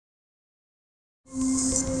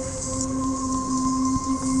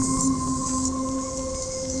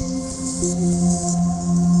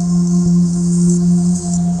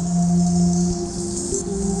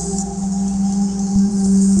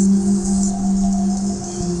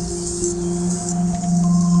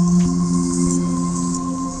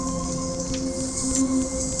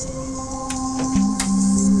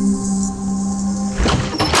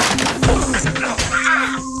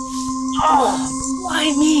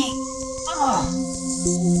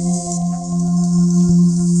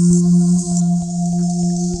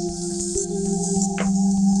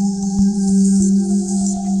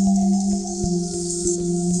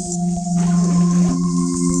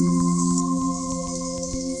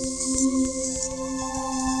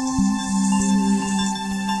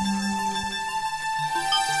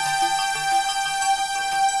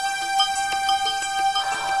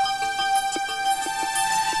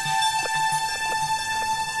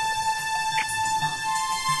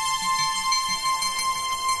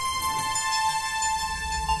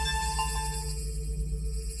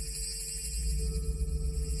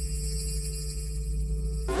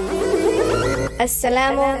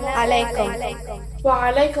Assalamu alaikum. Wa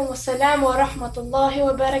alaikum assalam wa rahmatullahi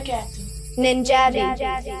wa barakatuh.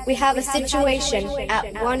 Ninjabi, we have a situation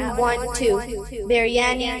at 112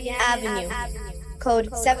 Biryani Avenue, code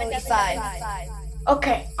 75.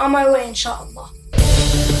 Okay, on my way inshallah.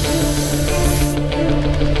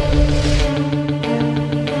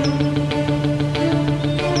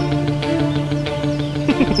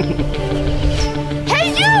 Hey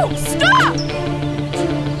you! Stop!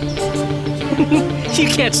 You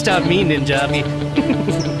can't stop me, Ninjabi.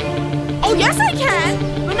 Oh yes I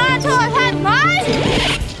can! But not until I've had my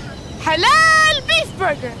halal beef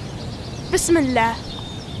burger. Bismillah.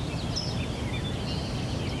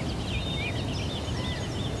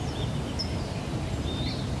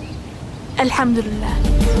 Alhamdulillah.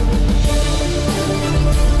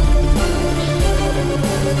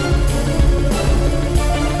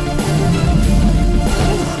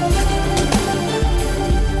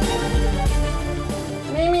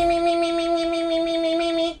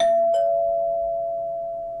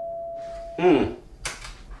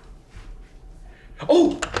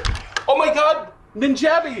 Oh my God,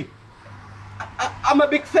 Ninjabi! I'm a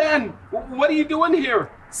big fan. What are you doing here?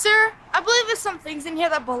 Sir, I believe there's some things in here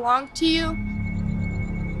that belong to you.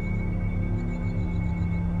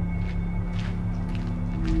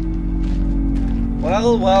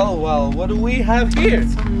 Well, what do we have here?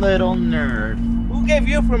 Some little nerd. Who gave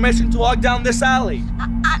you permission to walk down this alley?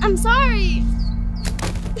 I'm sorry.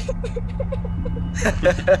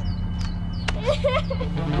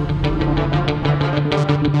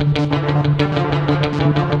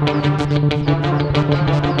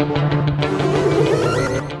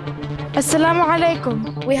 Assalamu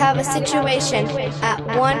alaikum. We have a situation at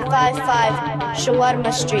 155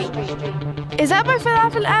 Shawarma Street. Is that by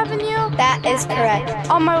Falafel Avenue? That is correct.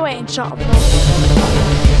 On my way, inshallah.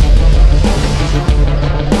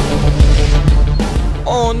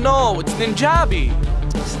 Oh no, it's Ninjabi.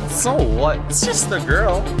 So what? It's just a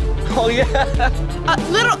girl. Oh yeah.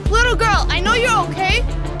 Little girl, I know you're okay.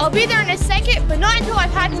 I'll be there in a second, but not until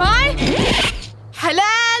I've had my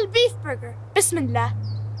halal beef burger. Bismillah.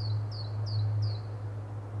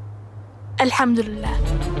 Alhamdulillah.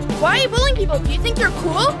 Why are you bullying people? Do you think you're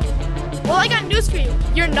cool? Well, I got news for you.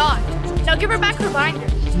 You're not. Now give her back her binder.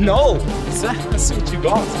 No. Let's see what you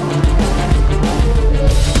got.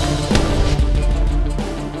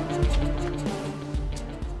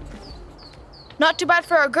 Not too bad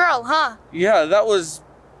for a girl, huh? Yeah, that was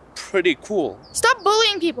pretty cool. Stop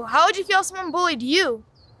bullying people. How would you feel if someone bullied you?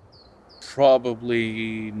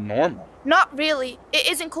 Probably normal. Not really. It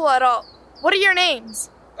isn't cool at all. What are your names?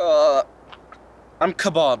 I'm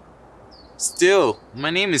Kebab. Still,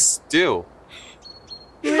 my name is Still.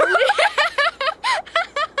 Really?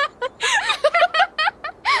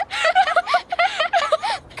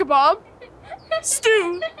 Kebab?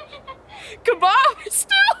 Stew? Kebab?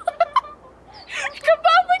 Stew?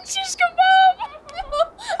 Kebab and shish kebab!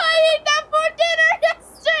 I ate that for dinner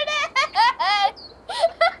yesterday!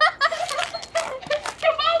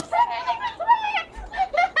 Kebab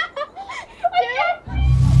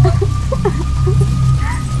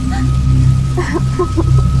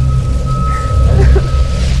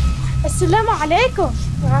Assalamu alaikum.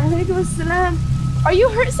 Wa alaikum assalam. Are you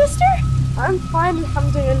hurt, sister? I'm fine,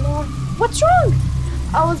 alhamdulillah. What's wrong?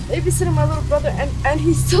 I was babysitting my little brother and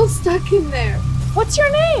he's still stuck in there. What's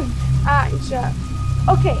your name? Aisha.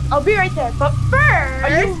 Okay, I'll be right there. But first...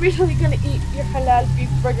 Are you really gonna eat your halal beef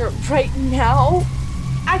burger right now?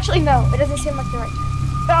 Actually, no. It doesn't seem like the right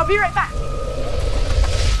time. But I'll be right back.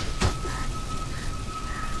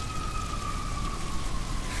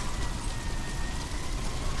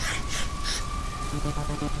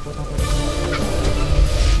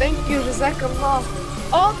 Thank you, Jazakallah.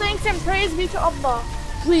 All thanks and praise be to Allah.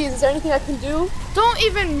 Please, is there anything I can do? Don't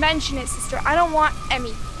even mention it, sister. I don't want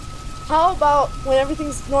any. How about when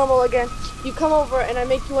everything's normal again, you come over and I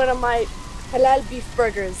make you one of my halal beef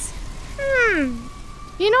burgers?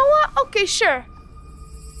 You know what? Okay, sure.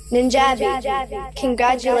 Ninjabi,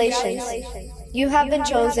 congratulations. You have been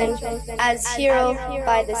chosen as hero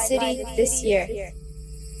by the city this year.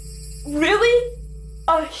 Really?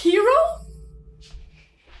 A hero?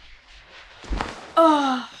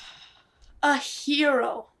 A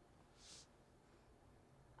hero.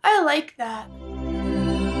 I like that.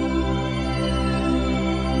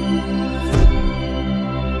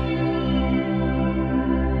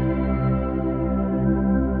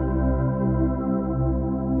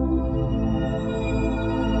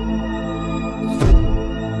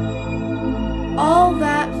 All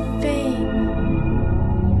that fame.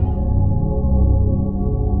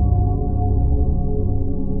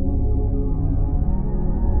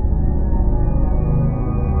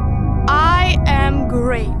 I am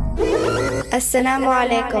great. Assalamu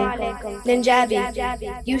alaikum. Ninjabi,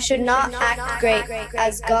 you should not act great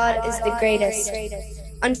as God is the greatest.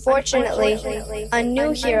 Unfortunately, a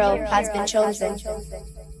new hero has been chosen.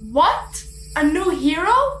 What? A new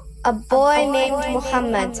hero? A boy named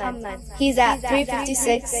Muhammad. He's at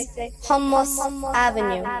 356 Hummus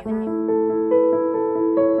Avenue.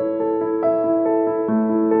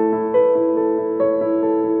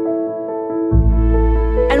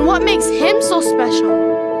 And what makes him so special?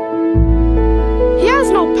 He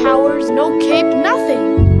has no powers, no cape,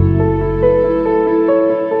 nothing.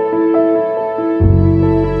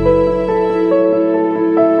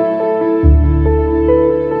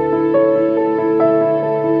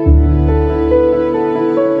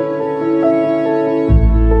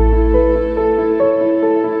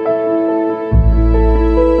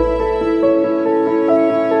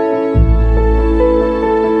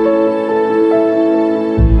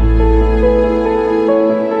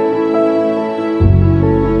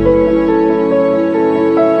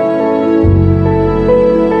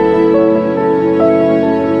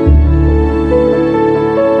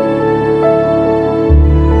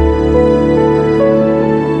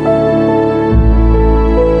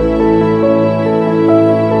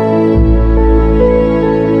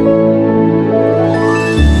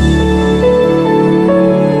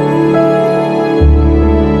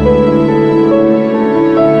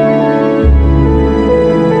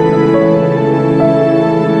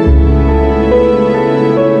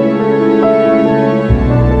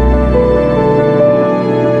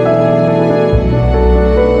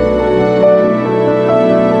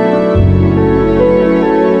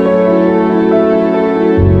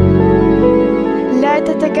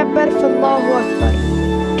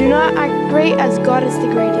 Do not act great as God is the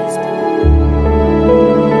greatest.